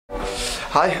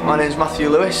Hi, my name is Matthew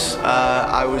Lewis.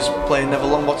 I was playing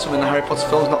Neville Longbottom in the Harry Potter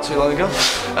films not too long ago,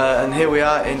 and here we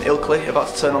are in Ilkley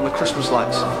about to turn on the Christmas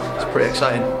lights. It's pretty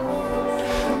exciting.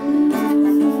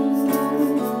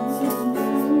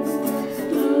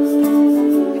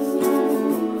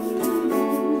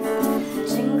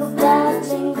 Jingle bell,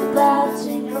 jingle bell,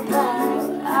 jingle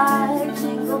bell, I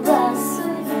jingle bells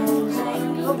swing,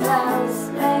 jingle bells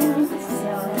ring,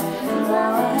 so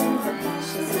blowing the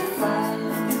bushes of fun.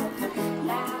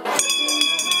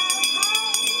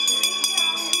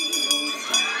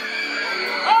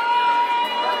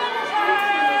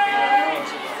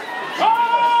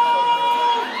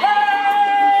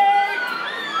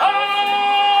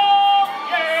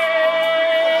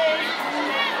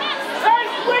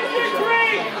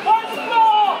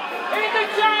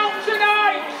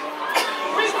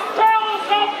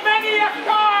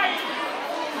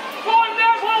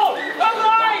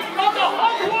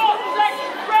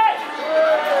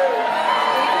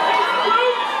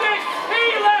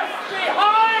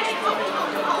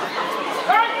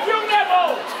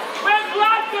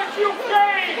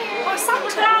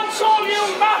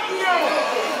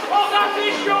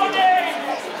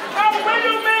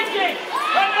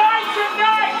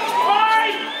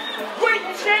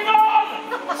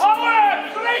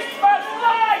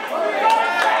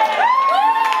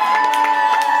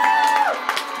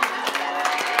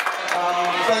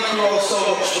 Thank you all so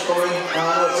much for coming. I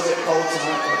know it's a bit cold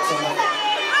tonight, but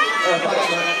thanks,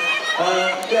 mate.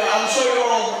 Yeah, I'm sure you're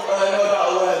all no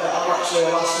doubt aware that I'm actually a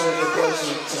last-minute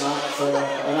replacement tonight for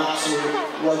an absolute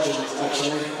legend,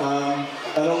 actually,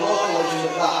 and a local legend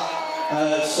at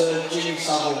that, Sir Jimmy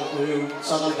Savile, who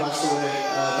sadly passed away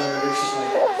very recently.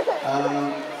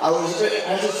 I was a bit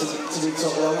hesitant, to be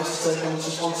totally honest, to take on this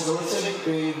responsibility,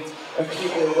 being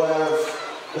acutely aware of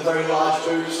the very large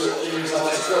boots that Jimmy's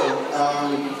left to fill.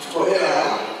 But here I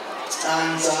am,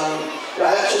 and I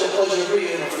actually had the pleasure of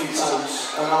meeting him a few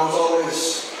times, and I was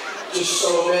always just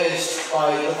so amazed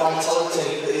by the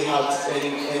vitality that he had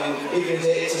in even his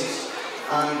 80s,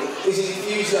 and his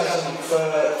enthusiasm for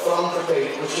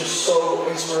philanthropy was just so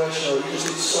inspirational. He just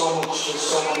did so much for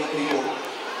so many people,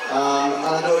 and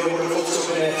I know he would have loved to have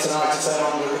been here tonight to turn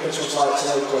on the Christmas lights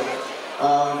in Ilkley.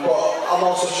 But I'm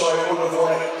also sure he wouldn't have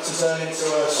wanted to turn into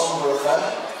a sombre affair.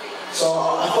 So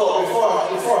I thought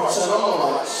before I turn on the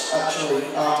lights, actually,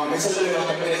 instead of doing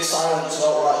like a minute silence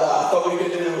or like that, I thought we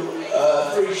could do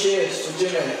 3 cheers for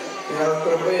Jimmy. You know,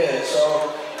 could have been. So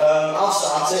I'll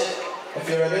start it if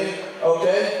you're ready.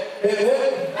 Okay. Hip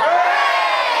hip.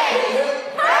 Hip hip.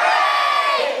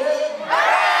 Hip hip.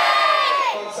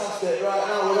 Fantastic. Right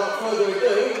now, without further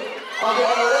ado, I'll get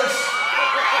on with this.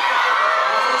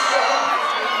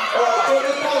 Alright, do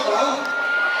the countdown.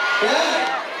 Yeah?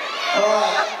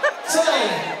 Alright. 10,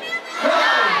 9,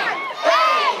 8,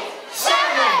 7,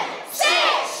 6,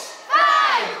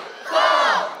 5, 4,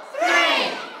 3,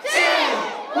 2,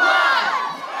 1.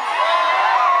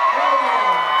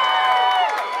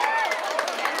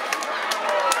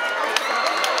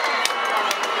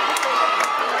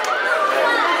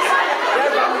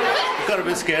 Got a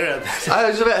bit scary at that. It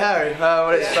was a bit hairy,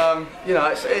 but it's you know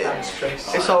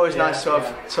it's always nice to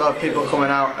have people coming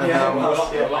out, and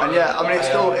yeah, I mean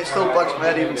it still bugs my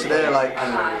head even today, like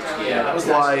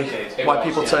why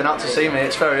people turn out to see me.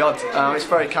 It's very odd. It's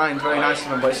very kind, very nice of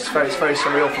them, but it's very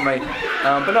surreal for me.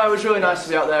 But no, it was really nice to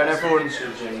be out there, and everyone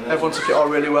took it all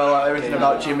really well. Like, everything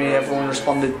about Jimmy, everyone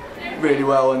responded really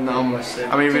well, and I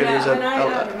mean, he really is a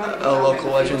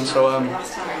local legend. So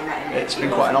it's been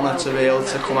quite an honour to be able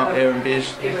to come out here and be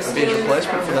his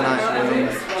replacement for the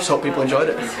night. Just hope people enjoyed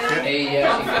it.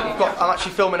 I'm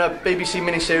actually filming a BBC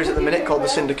miniseries at the minute called The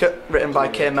Syndicate, written by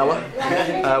Kay Mellor,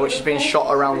 which has been shot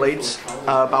around Leeds,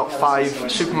 about 5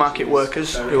 supermarket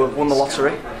workers who have won the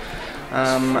lottery,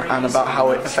 and about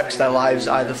how it affects their lives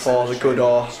either for the good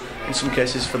or, in some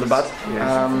cases, for the bad.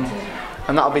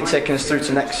 And that'll be taking us through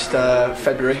to next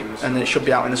February, and then it should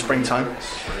be out in the springtime.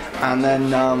 And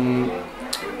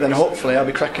then hopefully I'll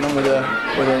be cracking on with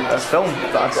a film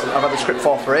that I've had the script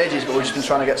for ages, but we've just been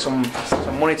trying to get some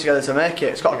money together to make it.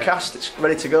 It's got a cast, it's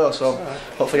ready to go, so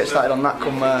hopefully get started on that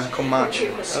come March.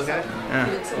 Okay. Yeah.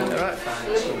 Alright.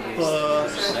 Well,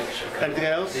 anything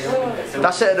else?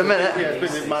 That's it at the minute. Yeah,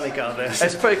 it's been manic out there.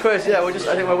 It's pretty crazy, yeah. I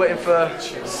think we're waiting for.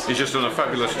 He's just done a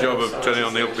fabulous job of turning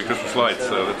on the Ilkley Christmas lights,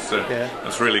 so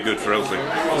that's really good for Ilkley.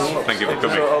 Thank you for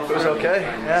coming. I hope it was okay.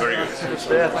 Yeah. Very good.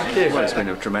 Yeah, thank you. Well, it's been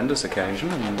a tremendous occasion,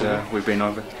 and we've been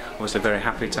obviously very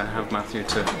happy to have Matthew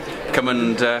to come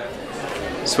and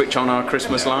switch on our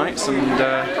Christmas lights, and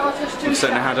we've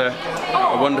certainly had a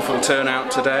wonderful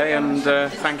turnout today, and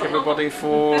thank everybody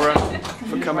for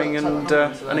coming and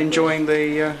enjoying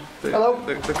the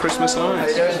Christmas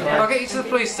lights. I'll get you to the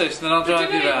police station, then I'll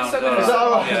drive you round. Is that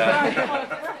all right?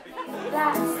 Yeah.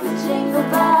 That's the jingle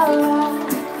bell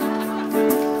rock.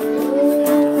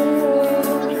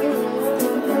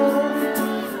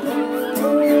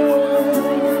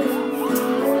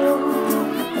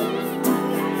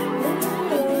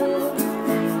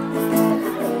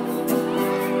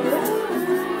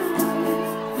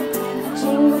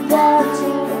 Jingle bell,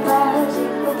 jingle bell,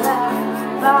 jingle bell,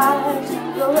 bell,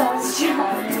 jingle bells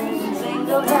chime,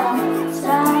 jingle bells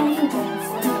time,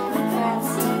 dancing,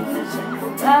 dancing,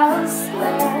 jingle bells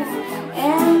sway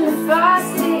in the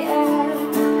frosty